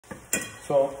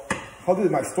So how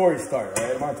did my story start,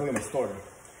 right? I want to tell you my story,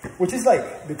 which is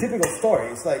like the typical story.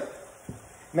 It's like,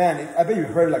 man, I bet you've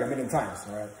heard it like a million times,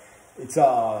 all right? It's,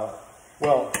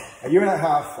 well, a year and a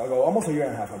half ago, almost a year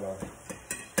and a half ago,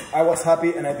 I was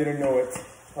happy and I didn't know it,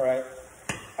 all right?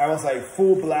 I was like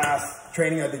full blast,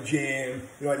 training at the gym,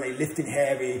 you know, like lifting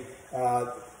heavy,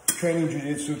 training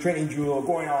jiu-jitsu, training judo,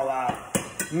 going all out.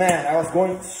 Man, I was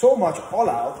going so much all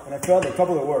out and I felt the top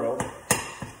of the world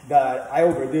that I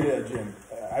overdid it at the gym.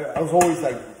 I was always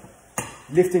like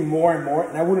lifting more and more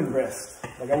and I wouldn't rest.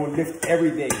 Like I would lift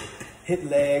every day, hit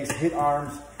legs, hit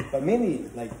arms, but mainly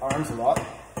like arms a lot.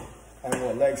 And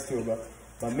well, legs too, but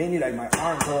mainly like my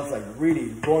arms, I was like really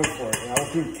going for it. And I was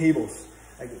doing cables,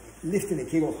 like lifting the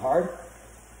cables hard.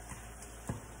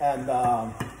 And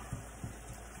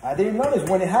I didn't notice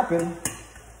when it happened,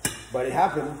 but it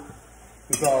happened.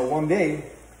 Because one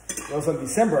day, it was in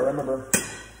December, I remember.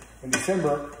 In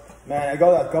December, man, I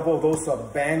got a couple of those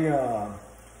Bang,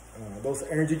 those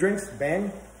energy drinks,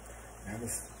 Bang. Man,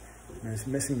 it's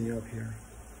messing me up here.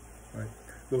 All right.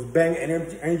 Those Bang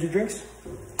energy drinks.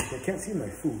 I can't see my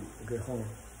food. Okay, hold on.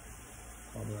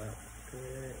 Hold on.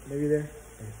 Okay, maybe there.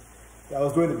 Okay. I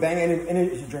was doing the Bang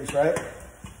energy drinks, right?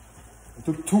 I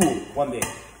took 2 one day.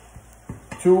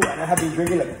 2, and I have been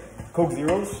drinking like Coke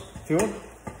Zeros too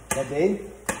that day.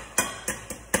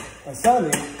 And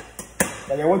suddenly,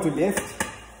 like I went to lift,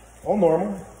 all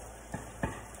normal,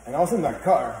 and I was in my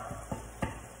car,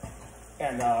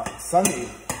 and suddenly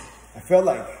I felt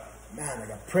like, man, like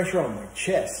a pressure on my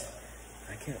chest.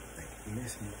 I can't like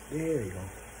miss me. There you go.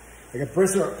 Like a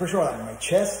pressure on my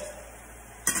chest.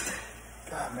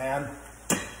 God, man.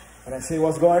 And I say,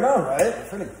 what's going on, right? I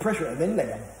feel like pressure, and then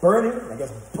like I'm burning, like I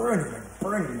was burning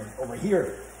like over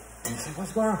here. And I say,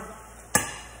 what's going on?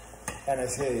 And I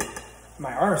say,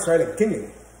 my arm started like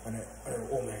tingling. And I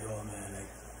oh my God, man, like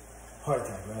heart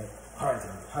attack, right? Heart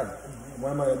attack.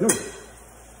 What am I gonna do?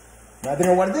 And I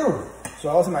didn't know what to do. So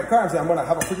I was in my car and said, I'm gonna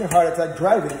have a freaking heart attack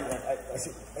driving. And I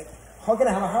said, how can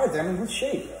I have a heart attack? I'm in good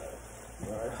shape.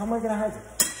 How am I gonna have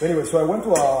it? So anyway, so I went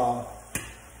to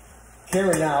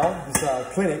Care Now, this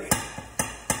clinic,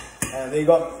 and they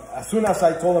got, as soon as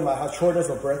I told them I had shortness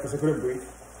of breath because I couldn't breathe,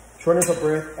 shortness of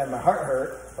breath, and my heart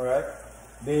hurt, all right,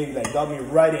 they like got me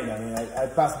right in. I mean, I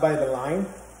passed by the line,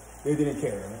 they didn't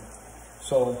care, right?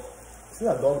 So, see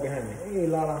that dog behind me? Hey,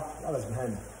 Lala's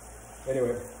behind me.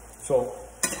 Anyway, so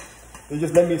they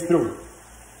just let me through.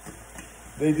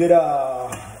 They did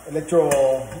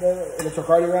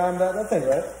electrocardiogram, that thing,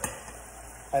 right?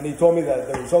 And they told me that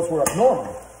the results were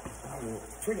abnormal.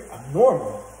 Freaking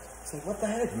abnormal. It's like, what the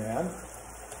heck, man?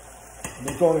 And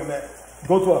they told me, man,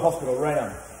 go to a hospital right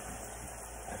now.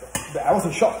 I was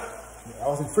in shock. I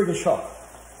was in freaking shock.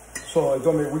 So they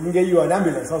told me, we can get you an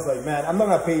ambulance. I was like, man, I'm not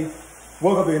going to pay,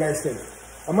 welcome to the United States.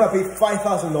 I'm going to pay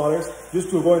 $5,000 just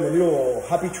to go in a little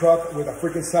happy truck with a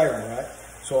freaking siren, right?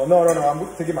 So no, I'm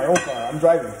taking my own car. I'm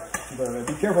driving. But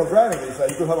be careful driving. It's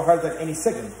like you could have a heart attack any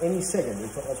second. Any second.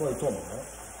 That's what they told me, right?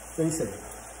 Any second.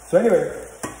 So anyway,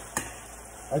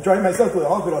 I drive myself to the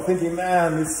hospital thinking,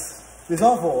 man, this is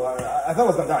awful. I thought I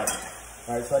was gonna die.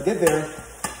 All right, so I get there.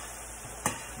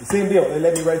 The same deal. They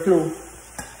let me right through,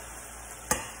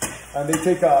 and they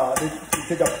take a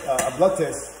blood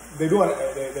test. They do the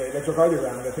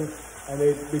electrocardiogram, I think, and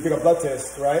they take a blood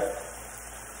test, right?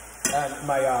 And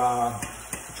my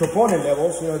troponin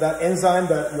levels, you know, that enzyme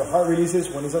that your heart releases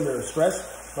when it's under stress.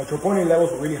 My troponin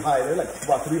levels were really high. They're like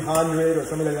what, 300 or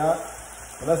something like that,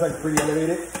 and that's like pretty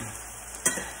elevated.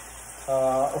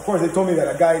 Of course, they told me that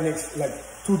a guy next, like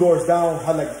 2 doors down,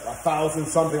 had like 1,000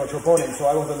 something of troponin, so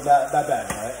I wasn't that bad,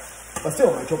 right? But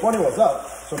still, my troponin was up,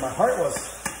 so my heart was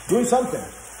doing something.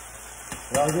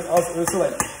 And I was still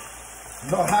like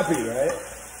not happy, right?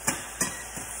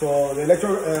 So the the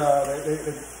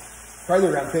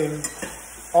cardiogram thing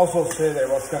also said that it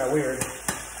was kind of weird,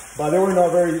 but they were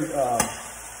not very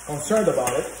concerned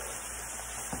about it.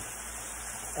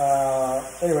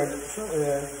 Anyway,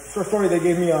 short story, they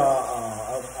gave me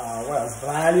what else?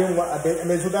 Barium,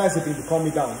 benzodiazepine to calm me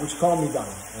down, which calmed me down,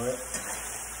 alright?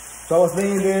 So I was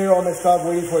laying there all messed up,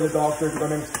 waiting for the doctor to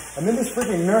come in, and then this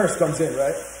freaking nurse comes in,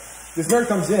 right? This nurse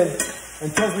comes in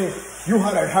and tells me, you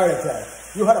had a heart attack.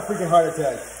 You had a freaking heart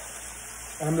attack.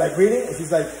 And I'm like, really? And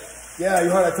she's like, yeah, you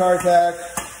had a heart attack.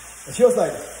 And she was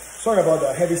like, sorry about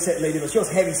the heavy set lady, but she was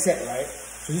heavy set, right?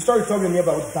 So she started talking to me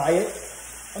about diet.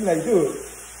 I'm like, dude,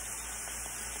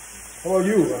 how about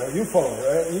you? You follow,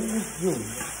 right? You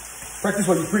practice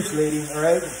what you preach, lady, all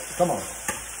right? Come on.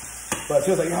 But she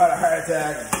was like, you had a heart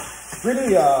attack.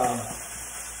 Really,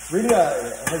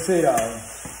 let's say,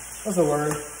 what's the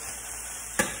word?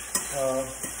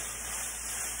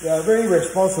 Yeah, very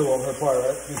irresponsible on her part,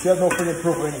 right? She has no freaking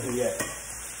proof or anything yet.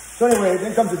 So anyway,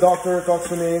 then comes the doctor, talks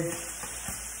to me,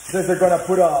 says they're gonna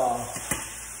put a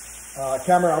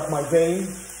camera up my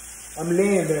vein. I'm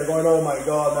laying there going, oh my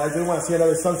God, man, I just want to see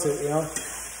another sunset, you know?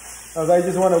 I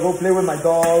just want to go play with my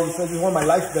dogs. I just want my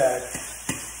life back.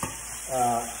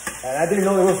 And I didn't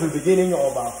know it was the beginning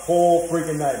of a whole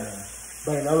freaking nightmare,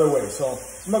 but in another way. So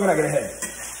I'm not gonna get ahead.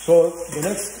 So the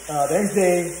next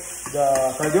day,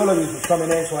 the cardiologist was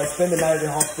coming in, so I spent the night in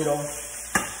the hospital.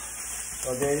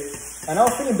 Okay, and I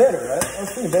was feeling better, right? I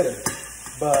was feeling better,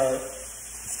 but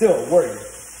still worried.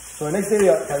 So the next day,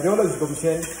 the cardiologist comes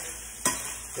in.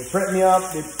 They prep me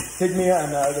up. They take me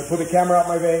and they put the camera up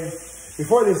my vein.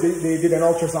 Before this, they did an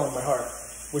ultrasound of my heart,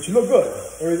 which looked good.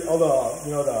 All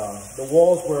the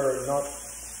walls were not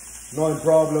in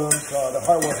problems. The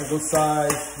heart was a good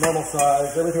size, normal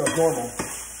size. Everything was normal.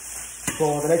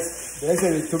 So the next day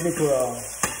they took me to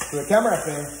the camera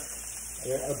thing.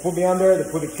 They put me under. They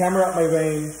put the camera up my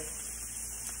vein,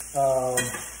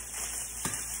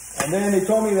 and then they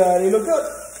told me that it looked good.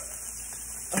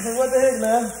 I said, "What the heck,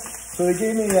 man?" So they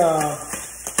gave me a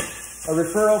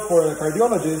referral for a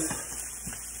cardiologist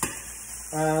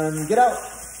and get out.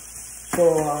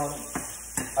 So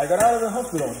I got out of the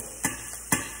hospital.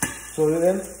 So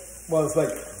then, well, it's like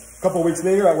a couple of weeks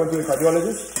later, I went to the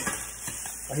cardiologist,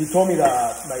 and he told me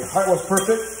that my heart was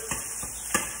perfect,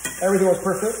 everything was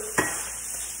perfect.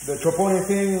 The troponin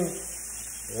thing,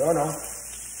 I don't know,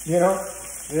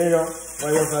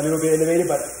 well, it was a little bit elevated,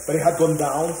 but it had gone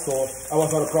down, so I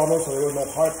was not a problem, so there was no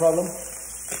heart problem.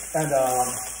 And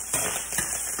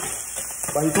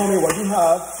but he told me what you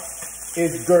have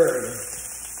is GERD,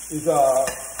 is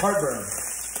heartburn.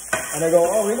 And I go,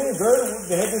 oh really, GERD? What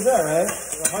the heck is that, right?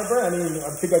 Heartburn? I mean, I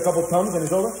take a couple Tums and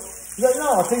it's over. He's like,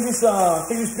 no, take these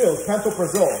pills,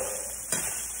 pantoprazole.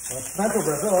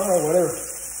 Pantoprazole, or whatever.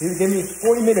 He gave me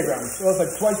 40 milligrams. It was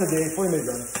like twice a day, 40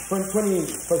 milligrams, 20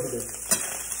 twice a day.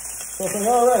 So I was like,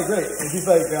 all right, great. And he's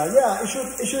like, yeah, it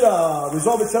should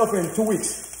resolve itself in 2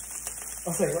 weeks. I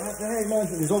was like, what the heck, man?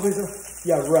 Resolve itself?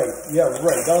 Yeah, right.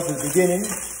 That was the beginning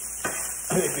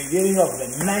of the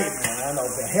nightmare, man,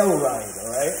 of the hell ride,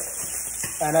 all right?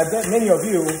 And I bet many of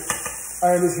you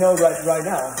are in this hell ride right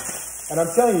now. And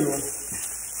I'm telling you,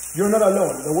 you're not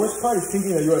alone. The worst part is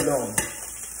thinking that you're alone.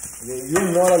 Okay?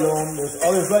 You're not alone. There's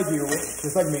others like you,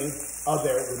 just like me, out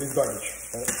there with this garbage.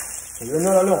 Right? So you're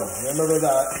not alone. Remember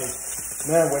that.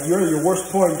 Man, when you're at your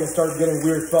worst point, you can start getting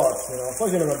weird thoughts. Of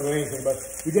course, you're not going to do anything, but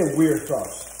you get weird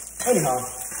thoughts. Anyhow,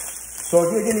 so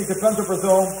he gave me the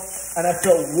pantoprazole, and I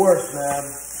felt worse,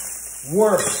 man.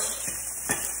 Worse.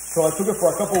 So I took it for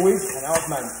a couple weeks, and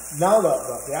now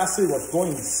the acid was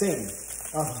going insane.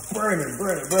 I was burning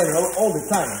all the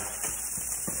time.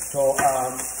 So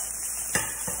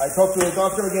I talked to the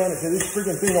doctor again and said, this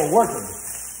freaking thing not working.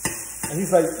 And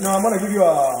he's like, no, I'm going to give you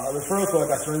a referral to a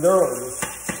gastroenterologist.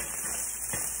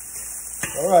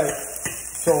 All right.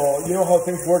 So you know how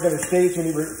things work in the States, you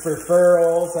need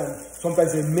referrals, and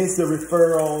sometimes they miss the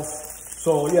referrals.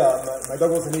 So yeah, my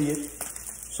dog was an idiot.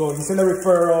 So he sent a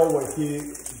referral where he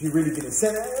really didn't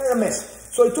send a mess.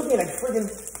 So it took me like freaking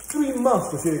 3 months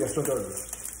to see the gastroenterologist.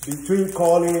 Between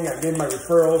calling and getting my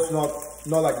referrals,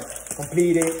 not like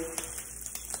completed.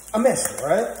 A mess,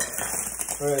 right?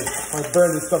 My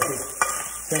burn this stuff is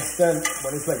can't stand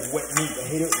when it's like wet meat. I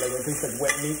hate it, like when it tastes like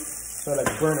wet meat. So I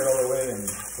like burn it all the way and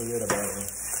forget about it.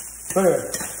 So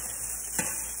anyway,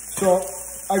 so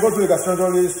I go to the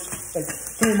gastroenterologist, like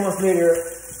 3 months later,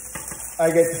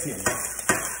 I get to see him.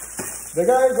 The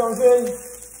guy comes in,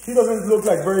 he doesn't look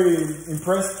like very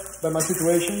impressed by my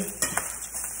situation.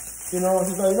 He's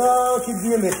like, no, keep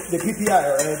doing the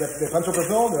PPI, right? The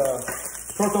pantoprazole, the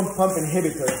proton pump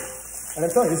inhibitor. And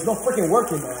I'm telling you, it's not freaking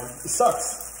working, man. It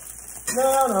sucks.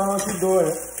 No, keep doing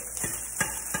it.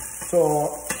 So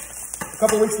a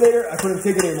couple weeks later, I couldn't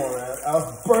take it anymore, man. I was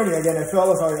burning again. I felt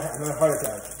like I had a heart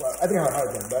attack. Well, I think I had a heart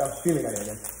attack, but I was feeling it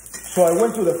again. So I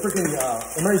went to the freaking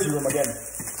emergency room again.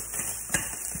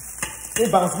 They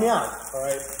bounced me out, all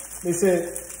right? They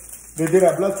said they did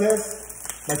a blood test.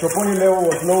 My troponin level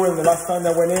was lower than the last time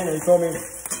I went in, and he told me,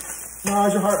 no,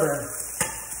 it's your heartburn.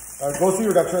 Go see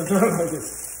your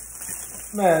gastroenterologist.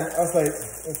 Man, I was like,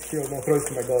 let's kill, don't throw this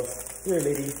to my dogs. Here,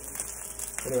 lady.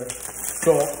 Anyway,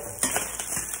 so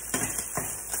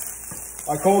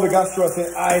I called the gastro. I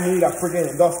said, I need a freaking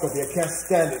endoscopy. I can't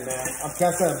stand it, man. I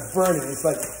can't stand it burning. It's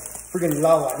like freaking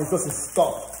lava, and it doesn't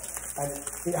stop. And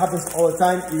it happens all the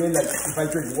time, even like if I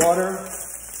drink water.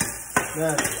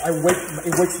 Man, it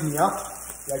wakes me up.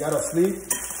 Like out of sleep.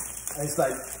 And it's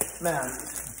like, man,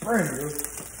 it's burning, dude.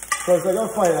 So it's like, oh,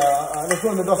 fine, let's do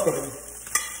an endoscopy.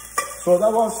 So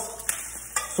that was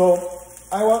So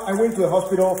I went to the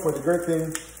hospital for the GERD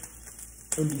thing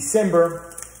in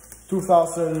December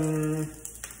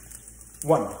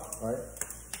 2001, right?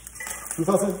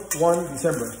 2001,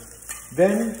 December.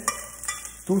 Then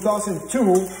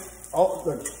 2002,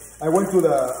 I went to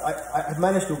I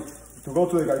managed to go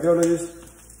to the cardiologist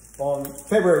on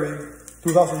February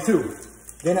 2002.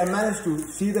 Then I managed to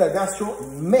see the gastro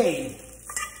in May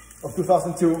of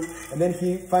 2002, and then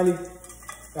he finally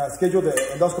scheduled the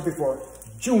endoscopy for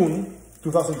June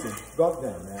 2002. God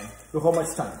damn, man. Look how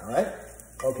much time, all right?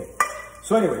 Okay.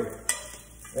 So anyway,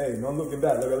 hey, not looking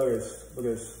bad. Look at this. Look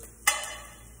at this.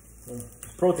 It's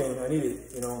protein. I need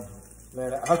it, you know.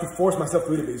 Man, I have to force myself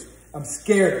to eat it because I'm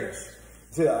scared of this.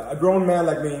 See, a grown man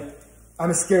like me,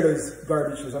 I'm scared of this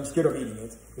garbage because I'm scared of eating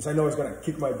it because I know it's going to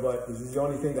kick my butt. This is the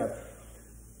only thing that,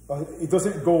 it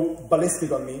doesn't go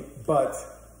ballistic on me, but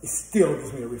it still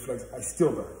gives me a reflex. I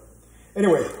still burn.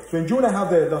 Anyway, so in June I have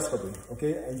the endoscopy,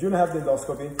 okay? In June I have the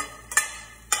endoscopy.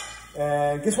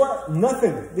 And guess what?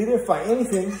 Nothing. They didn't find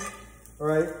anything, all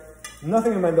right?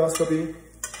 Nothing in my endoscopy.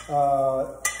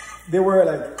 There were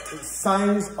like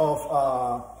signs of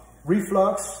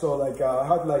reflux. So like I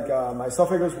had like my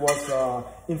esophagus was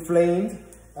inflamed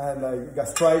and like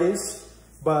gastritis.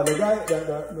 But the guy,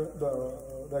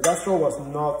 the gastro was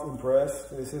not impressed.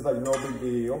 This is like no big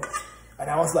deal. And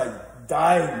I was like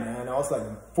dying, man. I was like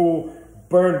in full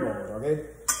burn mode, okay?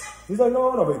 He's like,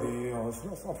 no big deal. It's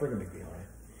not a freaking big deal, right?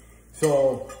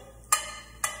 So,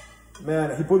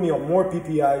 man, he put me on more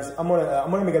PPIs. I'm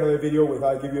gonna make another video where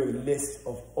I give you a list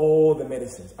of all the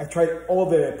medicines. I tried all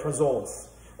the Prazols,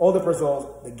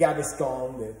 the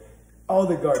Gaviscon, all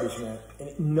the garbage, man,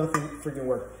 and nothing freaking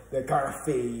worked. The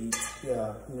Carafate,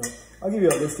 yeah, you know. I'll give you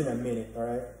a list in a minute, all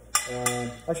right?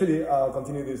 Actually, I'll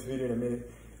continue this video in a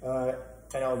minute,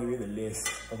 and I'll give you the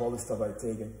list of all the stuff I've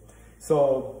taken.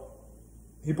 So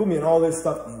he put me on all this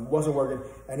stuff and it wasn't working,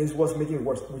 and it was making it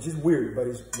worse, which is weird, but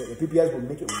the PPIs will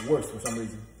make it worse for some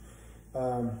reason.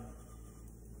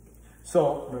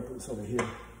 So I'm gonna put this over here.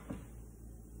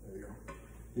 There we go.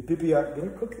 The PPI, did I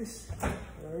cook this? I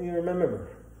don't even remember.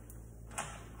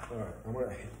 All right,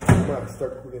 I'm gonna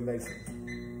start cooking medicine.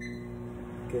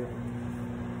 Okay.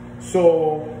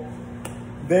 So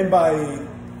then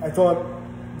I thought,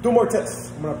 do more tests.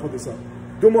 I'm gonna put this up.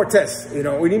 Do more tests. You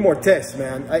know, we need more tests,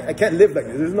 man. I can't live like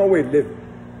this. There's no way to live.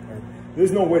 Right?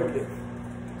 There's no way to live.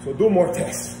 So do more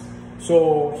tests.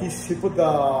 So he put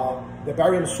the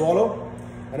barium swallow,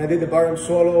 and I did the barium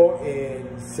swallow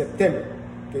in September.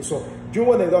 Okay, so June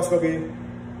was the endoscopy.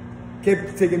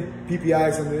 Kept taking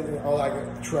PPIs and all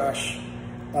that trash.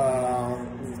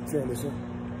 Turn this on.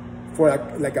 For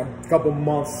like a couple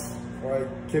months. Right?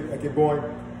 I kept going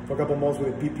for a couple months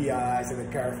with the PPIs and the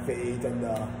Carafate and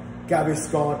the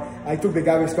Gaviscon. I took the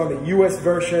Gaviscon, the US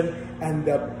version, and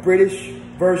the British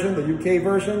version, the UK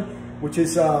version, which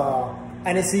is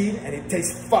aniseed, and it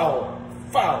tastes foul.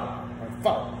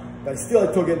 But still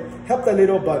I took it. Helped a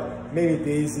little, but made me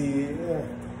dizzy.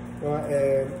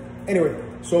 Anyway,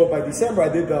 so by December I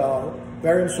did the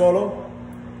barium swallow,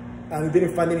 and it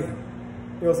didn't find anything.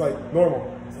 It was like normal. I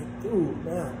was like, dude,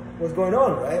 man, what's going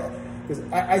on, right? Because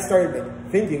I started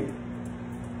like, thinking,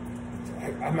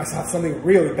 I must have something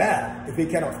really bad if they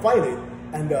cannot find it.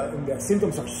 And the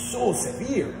symptoms are so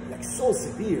severe, like so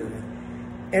severe. Like,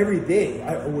 every day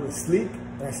I wouldn't sleep,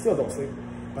 and I still don't sleep,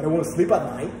 but I wouldn't sleep at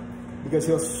night because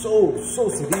it was so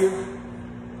severe.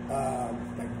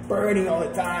 Like burning all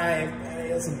the time.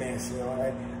 It was a mess, you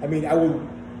know. I mean, I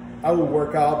would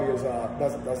work out because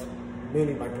that's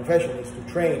mainly my profession is to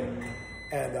train,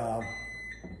 and I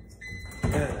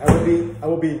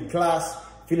would be in class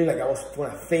feeling like I was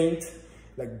gonna faint.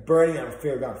 Like burning, I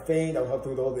feel like I'm gonna faint. I would have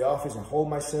to go to the office and hold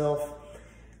myself.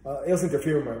 It was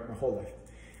interfering with my whole life.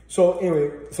 So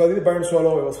anyway, so I did the barium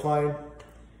swallow, it was fine.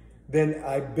 Then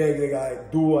I begged the guy,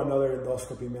 do another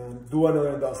endoscopy, man. Do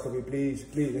another endoscopy, please.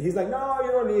 And he's like, no,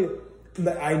 you don't need it.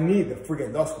 Like, I need the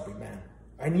freaking endoscopy, man.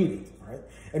 I need it, all right?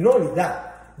 And not only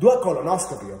that, do a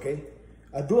colonoscopy, okay?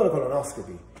 I do a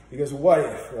colonoscopy because what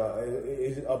if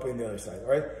it's up in the other side,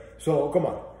 all right? So come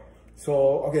on.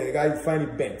 So, okay, the guy finally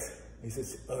bent. He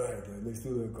says, all right, let's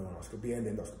do the colonoscopy and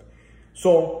the endoscopy.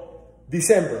 So,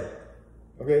 December,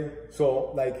 okay?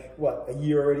 So, like, what, a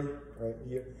year already, right? A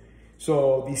year.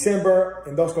 So, December,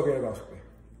 endoscopy and endoscopy.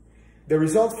 The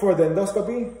results for the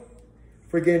endoscopy,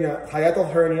 freaking hiatal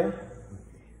hernia,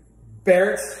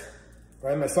 Barrett's,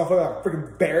 right? My esophagus,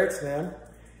 freaking Barrett's, man.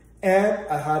 And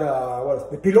I had,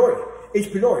 the pylori,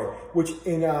 hpylori, which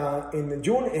in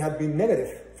June, it had been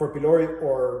negative for pylori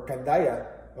or candida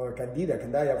for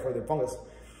the fungus.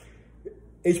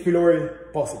 H. pylori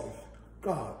positive.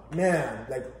 God, man,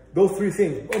 like those three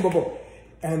things, boom, boom, boom.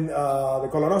 And the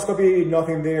colonoscopy,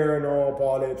 nothing there, no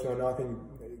polyps, no nothing,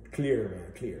 clear,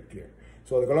 man, clear.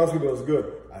 So the colonoscopy was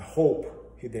good. I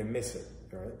hope he didn't miss it,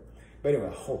 all right? But anyway,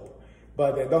 I hope.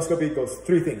 But the endoscopy goes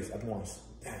 3 things at once.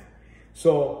 Damn.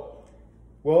 So,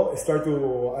 well, I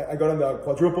got on the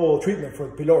quadruple treatment for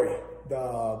pylori.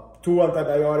 The 2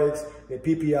 antibiotics, the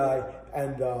PPI,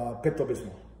 and the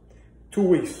Pepto-Bismol. 2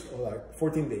 weeks, or like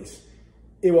 14 days.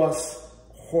 It was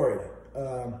horrid.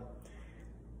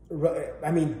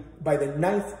 I mean, by the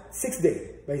 6th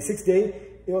day,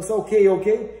 it was okay.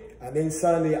 And then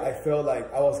suddenly I felt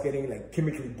like I was getting like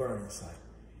chemically burned inside.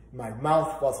 My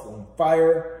mouth was on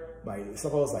fire. My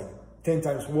esophagus was like 10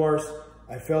 times worse.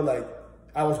 I felt like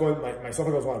I was going, my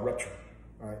esophagus was going to rupture,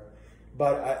 all right?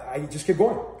 But I just kept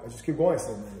going. I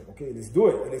said, okay, let's do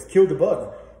it. Let's kill the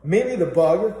bug. Maybe the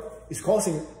bug is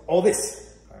causing all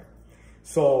this, all right?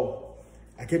 So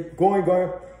I kept going.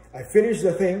 I finished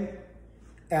the thing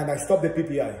and I stopped the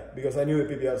PPI because I knew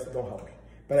the PPIs don't help me.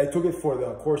 But I took it for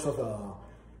the course of,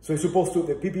 so it's supposed to,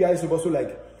 the PPI is supposed to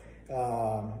like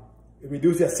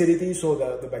reduce the acidity so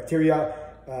the bacteria,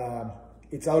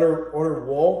 its outer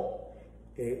wall,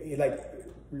 it like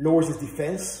lowers its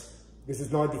defense. This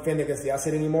is not defending against the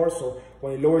acid anymore. So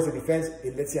when it lowers the defense,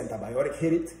 it lets the antibiotic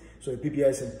hit it. So the PPI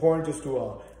is important just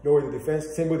to lower the defense.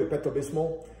 Same with the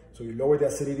Pepto-Bismol. So you lower the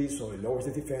acidity, so it lowers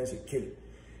the defense, you kill it.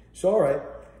 So all right.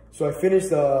 So I finished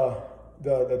the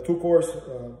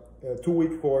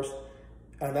 2-week course,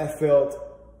 and I felt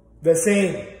the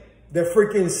same, the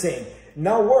freaking same.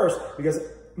 Now worse, because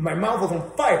my mouth was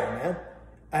on fire, man.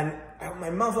 And my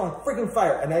mouth was on freaking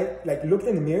fire. And I like looked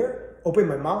in the mirror, opened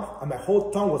my mouth, and my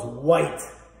whole tongue was white.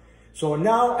 So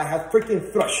now I had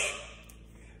freaking thrush.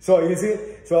 So you see,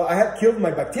 so I had killed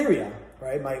my bacteria,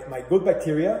 right? My good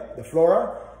bacteria, the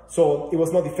flora. So it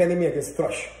was not defending me against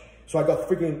thrush. So I got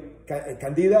freaking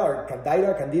candida,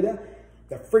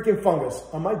 the freaking fungus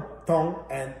on my tongue,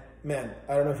 and man,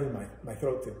 I don't know if it's my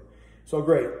throat too. So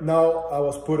great. Now I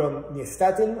was put on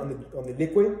nystatin on the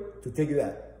liquid to take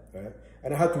that, right?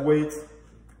 And I had to wait,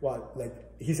 like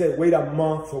he said, wait a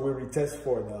month so we retest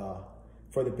for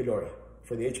the pylori,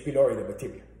 for the H. pylori, the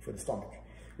bacteria, for the stomach,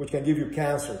 which can give you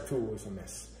cancer too. It's a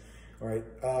mess. All right.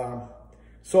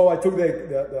 So I took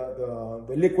the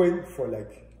liquid for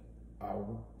like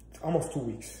almost 2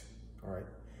 weeks. All right.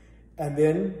 And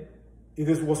then it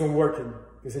just wasn't working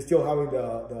because I still having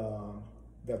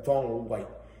the tongue white.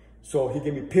 So he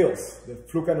gave me pills, the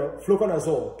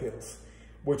fluconazole pills,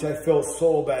 which I felt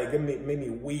so bad. It made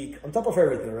me weak. On top of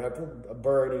everything, right?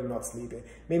 Burning, not sleeping,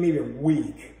 made me even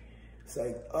weak. It's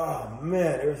like, oh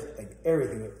man, it was like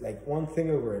everything, like one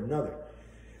thing over another.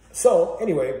 So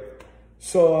anyway,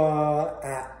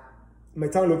 my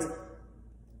tongue looked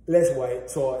less white,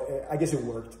 so I guess it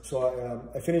worked. So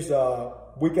I finished a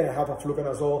week and a half of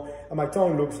fluconazole, and my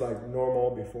tongue looks like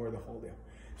normal before the whole deal.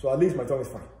 So at least my tongue is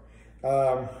fine.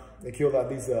 They killed at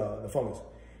least the fungus.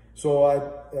 So like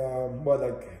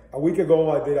a week ago,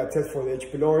 I did a test for the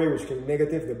H. pylori, which came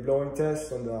negative, the blowing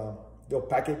test on the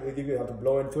packet they give you, how to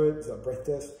blow into it. It's a breath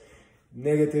test,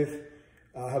 negative.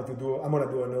 I'm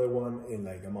gonna do another one in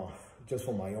like a month, just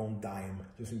for my own dime,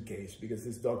 just in case, because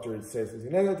this doctor says it's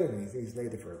negative and he thinks it's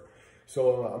negative forever.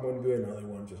 So I'm gonna do another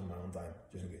one just on my own time,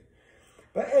 just in case.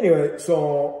 But anyway,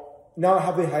 so now I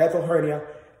have the hiatal hernia,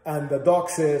 and the doc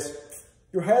says,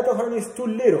 your hiatal hernia is too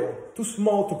little, too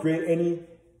small to create any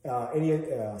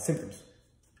symptoms.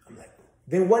 I'm like,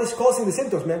 then what is causing the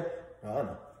symptoms, man?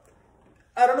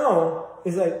 I don't know.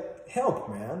 It's like, help,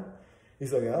 man.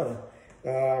 He's like, I don't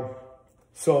know.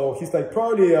 So he's like,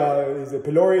 probably is the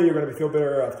pylori, you're gonna feel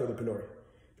better after the pylori.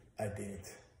 I didn't.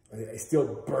 It's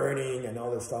still burning and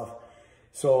all that stuff.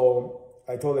 So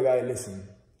I told the guy, listen,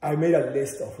 I made a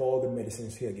list of all the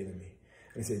medicines he had given me.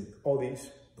 And he said, all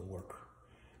these don't work.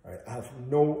 All right, I have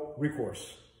no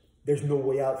recourse. There's no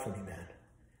way out for me, man.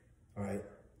 All right,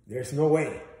 there's no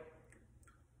way.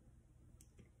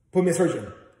 Put me a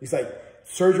surgeon. He's like,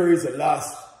 surgery is the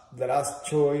last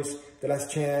choice, the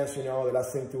last chance, you know, the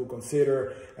last thing to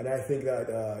consider. And I think that,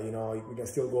 you know, we can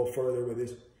still go further with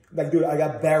this. Like, dude, I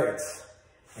got Barrett's.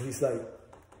 And he's like,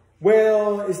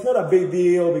 well, it's not a big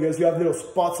deal because you have little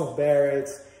spots of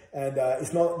Barrett's. And it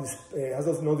has no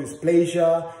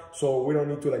dysplasia, so we don't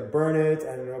need to like burn it,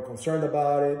 and we're not concerned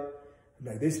about it. I'm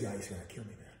like, this guy is gonna kill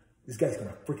me, man. This guy's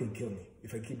gonna freaking kill me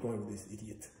if I keep going with this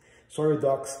idiot. Sorry,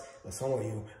 docs, but some of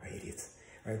you are idiots,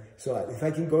 right? So if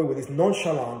I keep going with this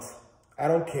nonchalant, I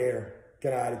don't care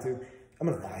kind of attitude, I'm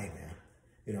gonna die, man.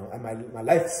 You know, and my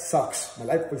life sucks. My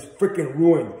life was freaking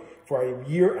ruined for a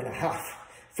year and a half.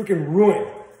 Freaking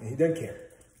ruined, and he didn't care.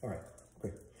 All right,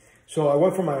 okay. So I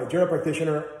went for my general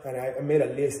practitioner and I made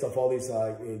a list of all these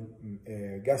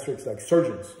gastric like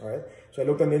surgeons, all right? So I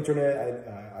looked on the internet,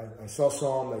 I saw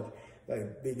some,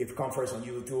 like they give conference on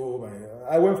YouTube, and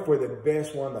I went for the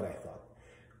best one that I thought.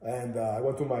 And I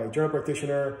went to my general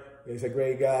practitioner. He's a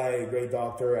great guy, a great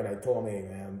doctor, and I told him, hey,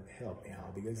 man, help me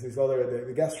out, because this other,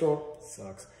 the gastro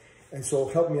sucks. And so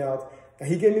help me out. And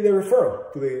he gave me the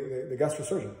referral to the gastro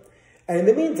surgeon. And in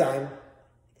the meantime,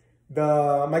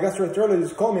 my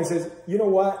gastroenterologist called me and says, you know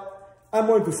what? I'm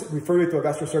going to refer you to a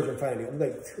gastrosurgeon finally. I'm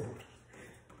like, dude,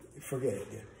 forget it,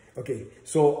 dude. Okay,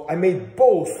 so I made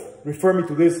both refer me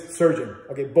to this surgeon.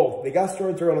 Okay, both, the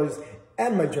gastroenterologist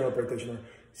and my general practitioner,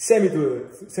 send me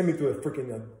to a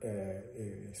freaking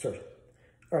surgeon.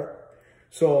 All right,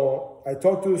 so I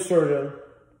talked to the surgeon.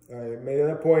 I made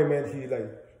an appointment. He like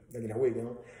in a week, you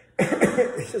know.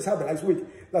 It just happened last week.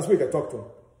 Last week I talked to him.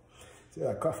 See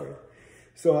that coughing?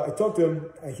 So I talked to him,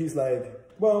 and he's like,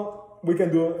 well, we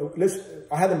can do,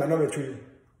 I had the manometry,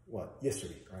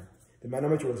 yesterday, right? The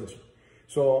manometry was yesterday.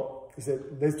 So he said,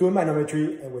 let's do a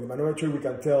manometry, and with the manometry, we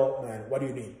can tell, man, what do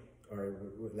you need? Or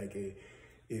like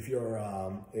if your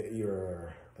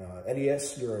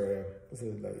LES, your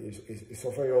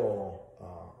esophageal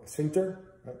sphincter,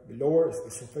 right? The lower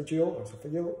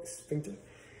esophageal sphincter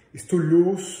is too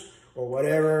loose or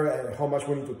whatever, and how much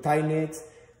we need to tighten it.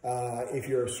 If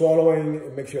you're swallowing,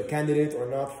 it makes you a candidate or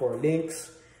not for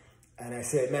links. And I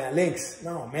said, man, links.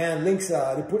 No, man, links,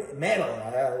 they put metal,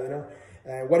 you know.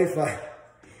 What if I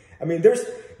mean,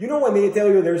 you know when they tell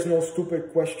you there's no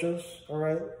stupid questions, all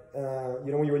right?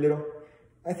 You know, when you were little?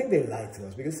 I think they lied to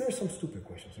us because there's some stupid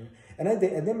questions, right? And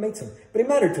they made some, but it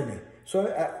mattered to me. So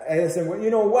I said, well, you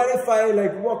know, what if I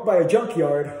like walk by a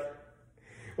junkyard,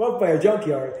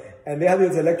 and they have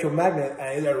this electromagnet,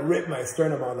 and it ripped my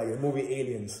sternum out like the movie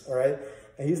Aliens, all right?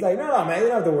 And he's like, no, man, you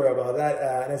don't have to worry about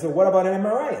that. And I said, what about an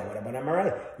MRI? What about an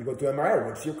MRI? You go to MRI,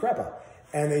 rips your crap out.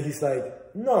 And then he's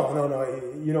like, no,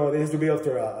 you know, it has to be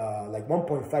after like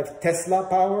 1.5 Tesla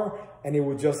power, and it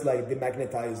would just like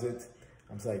demagnetize it.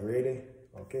 I was like, really?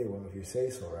 Okay, well, if you say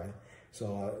so, right?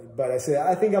 So, but I said,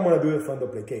 I think I'm gonna do it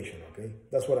fundoplication, okay?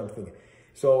 That's what I'm thinking.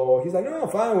 So he's like, no,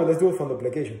 fine, well, let's do it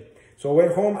fundoplication. So I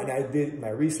went home and I did my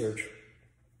research,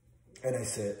 and I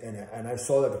said, and I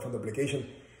saw that the fundoplication,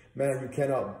 man, you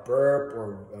cannot burp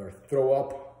or throw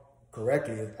up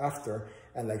correctly after,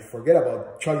 and like forget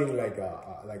about chugging like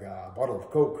a bottle of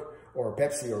Coke or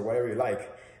Pepsi or whatever you like.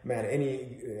 Man,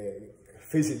 any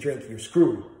fizzy drink, you're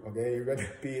screwed, okay? You're gonna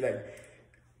be like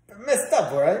messed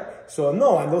up, all right? So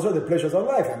no, and those are the pleasures of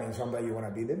life. I mean, somebody you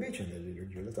wanna be the beach and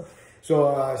you're stuff.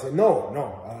 So I said, no.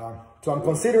 So I'm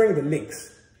considering the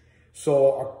links.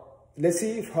 So let's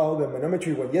see how the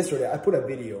manometry went yesterday. I put a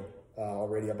video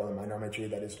already about the manometry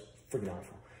that is freaking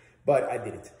awful, but I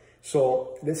did it.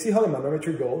 So let's see how the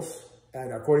manometry goes.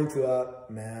 And according to that,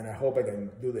 man, I hope I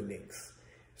can do the links.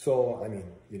 So, I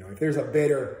mean, you know, if there's a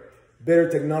better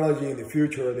technology in the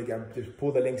future, they can just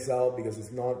pull the links out because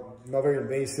it's not very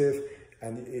invasive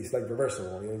and it's like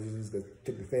reversible. You know, you just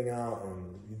take the thing out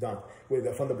and you're done. With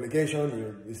the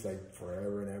fundoplication, it's like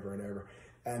forever and ever and ever.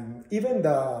 And even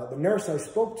the nurse I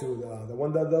spoke to, the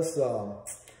one that does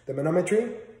the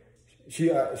manometry, she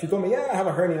told me, yeah, I have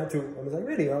a hernia too. I was like,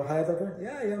 really? Oh, hi, doctor?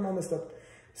 Yeah, I'm messed up.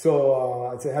 So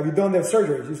I said, have you done the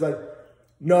surgery? She's like,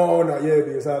 no, not yet,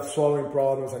 because I have swallowing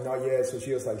problems and not yet. So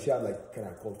she was like, she had like kind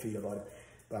of cold feet about it.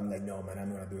 But I'm like, no, man, I'm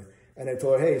not gonna do it. And I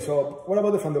told her, hey, so what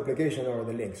about the fundoplication or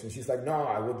the links? And she's like, no,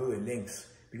 I will do the links.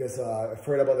 Because I've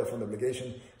heard about the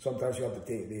fundoplication. Sometimes you have to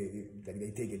take,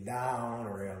 they take it down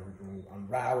or it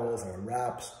unravels and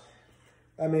unwraps.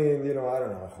 I mean, you know, I don't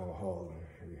know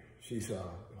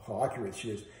how accurate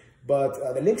she is.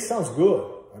 But the link sounds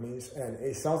good. I mean, and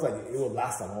it sounds like it will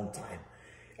last a long time.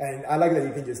 And I like that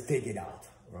you can just take it out,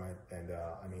 right? And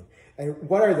I mean, and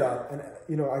what are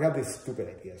you know, I got these stupid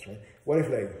ideas, right? What if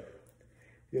like,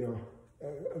 you know,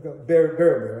 bear with me,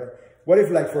 right? What if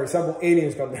like, for example,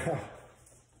 aliens come down,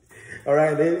 all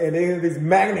right? And they have these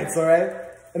magnets, all right?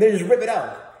 And they just rip it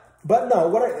out. But no,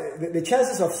 what are the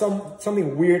chances of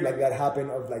something weird like that happen,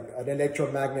 of like an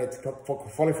electromagnet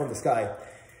falling from the sky?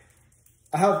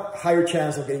 I have higher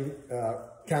chance of getting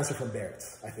cancer from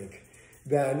birds, I think,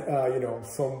 than, you know,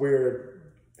 some weird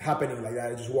happening like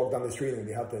that. I just walk down the street and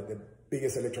they have the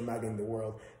biggest electromagnet in the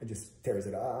world and just tears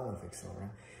it out. I don't think so, right?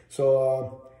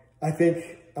 So I think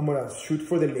I'm going to shoot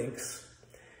for the links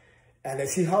and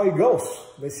let's see how it goes.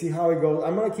 Let's see how it goes.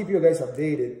 I'm going to keep you guys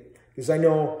updated because I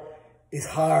know it's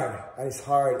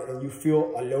hard and you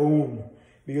feel alone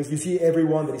because you see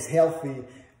everyone that is healthy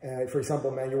For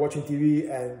example, man, you're watching TV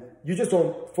and you just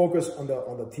don't focus on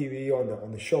the TV or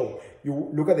on the show. You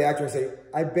look at the actor and say,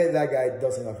 I bet that guy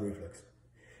doesn't have reflux.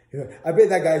 You know, I bet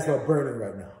that guy's not burning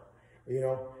right now. You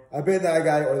know, I bet that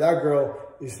guy or that girl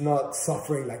is not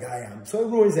suffering like I am. So it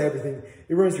ruins everything.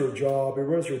 It ruins your job. It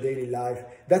ruins your daily life.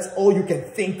 That's all you can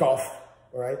think of,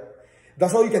 all right?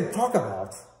 That's all you can talk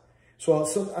about. So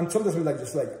I'm sometimes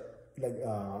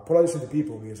apologizing to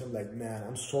people because I'm like, man,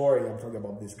 I'm sorry I'm talking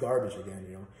about this garbage again,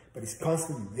 you know? But it's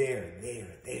constantly there,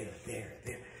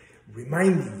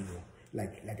 reminding you,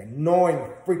 like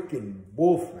annoying freaking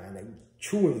wolf, man, like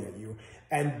chewing at you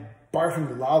and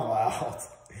barfing lava out.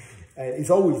 And it's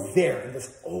always there, and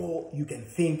that's all you can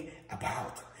think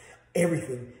about.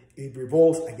 Everything, it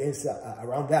revolves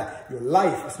around that. Your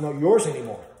life is not yours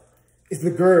anymore. It's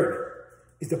the GERD,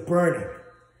 it's the burning,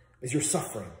 it's your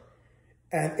suffering.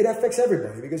 And it affects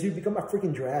everybody because you become a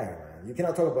freaking drag, man. You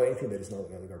cannot talk about anything that is not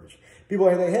garbage. People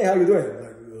are like, hey, how you doing? I'm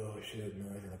like, oh shit,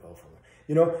 man, I feel like awful.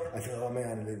 You know, I feel, oh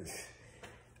man, it's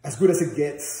as good as it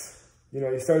gets. You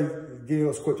know, you start getting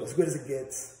those quotes, as good as it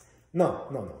gets. No.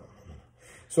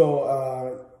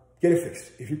 So get it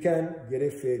fixed. If you can, get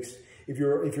it fixed. If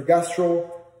your gastro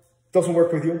doesn't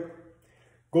work with you,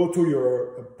 go to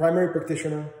your primary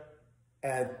practitioner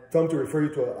and tell them to refer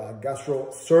you to a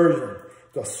gastro surgeon,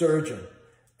 to a surgeon,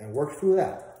 and work through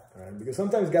that. Right? Because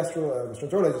sometimes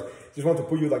gastroenterologists just want to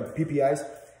put you like PPIs.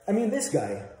 I mean, this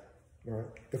guy, right?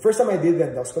 The first time I did the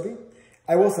endoscopy,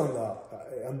 I was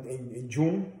in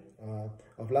June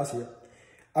of last year.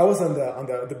 I was on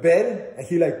the bed, and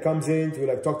he like comes in to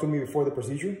like talk to me before the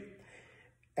procedure.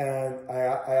 And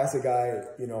I asked the guy,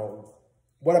 you know,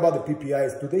 what about the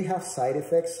PPIs? Do they have side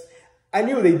effects? I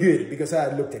knew they did because I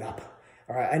had looked it up.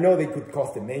 All right, I know they could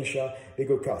cause dementia, they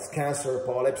could cause cancer,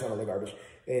 polyps, and all the garbage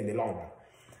in the long run.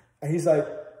 And he's like,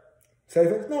 side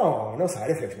effects? No side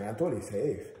effects, man. I'm totally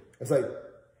safe. It's like,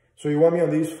 so you want me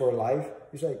on these for life?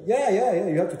 He's like, yeah.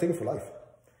 You have to take it for life,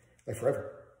 like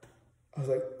forever. I was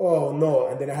like, oh no.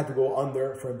 And then I had to go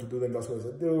under for him to do the endoscopy. I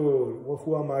said, dude, well,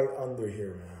 who am I under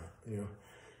here, man? You know?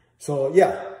 So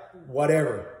yeah,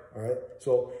 whatever. All right.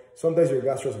 So sometimes your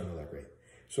gastros are not that great.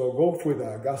 So go with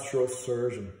a gastro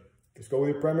surgeon. Just go with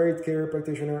your primary care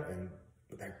practitioner and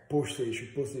like push the issue,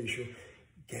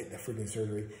 get the freaking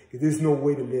surgery. There's no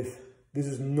way to live. This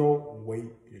is no way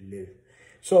to live.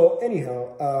 So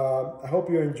anyhow, I hope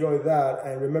you enjoyed that.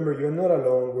 And remember, you're not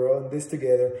alone. We're all in this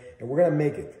together and we're going to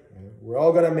make it. We're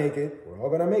all going to make it. We're all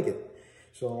going to make it.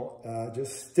 So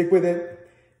just stick with it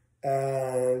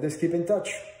and just keep in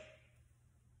touch.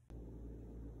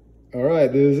 All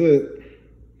right, this is it.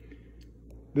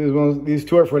 These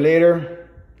two are for later.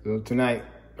 So tonight,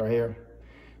 right here.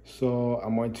 So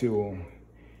I'm going to,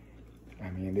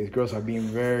 these girls are being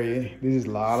very, this is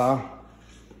Lala.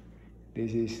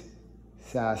 This is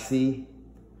Sassy.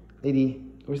 Lady,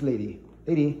 where's Lady?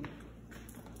 Lady.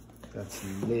 That's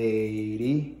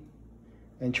Lady.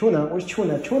 And Chuna, where's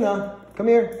Chuna? Chuna, come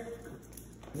here.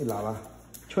 Hey Lala.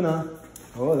 Chuna.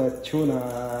 Oh, that's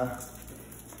Chuna.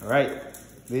 All right,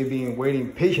 they've been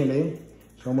waiting patiently.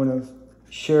 So I'm gonna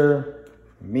share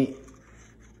meat.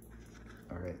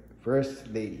 All right, first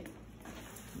Lady.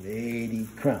 Lady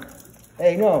Crown.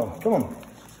 Hey, no, come on.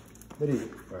 Lady.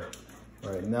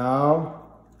 All right, now,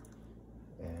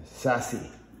 and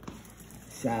Sassy.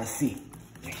 Sassy.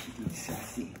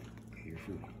 Sassy. Get your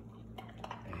food.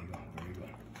 There you go.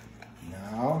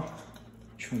 Now,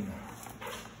 Chuna.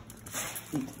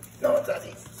 Eat. No,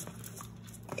 Sassy.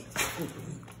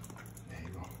 There you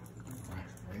go. All right,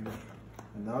 very good.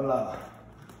 And now Lala.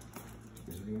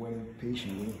 Because we've been waiting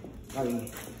patiently.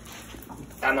 Fatty.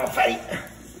 Ah, no, Fatty.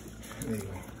 There you go.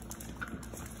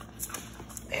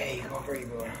 There you go, very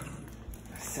good.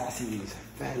 Sassy is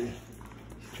Fatty.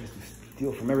 She tries to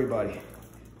steal from everybody.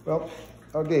 Well,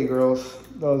 okay, girls.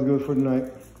 That was good for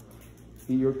tonight.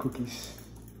 Eat your cookies.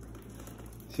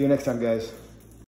 See you next time, guys.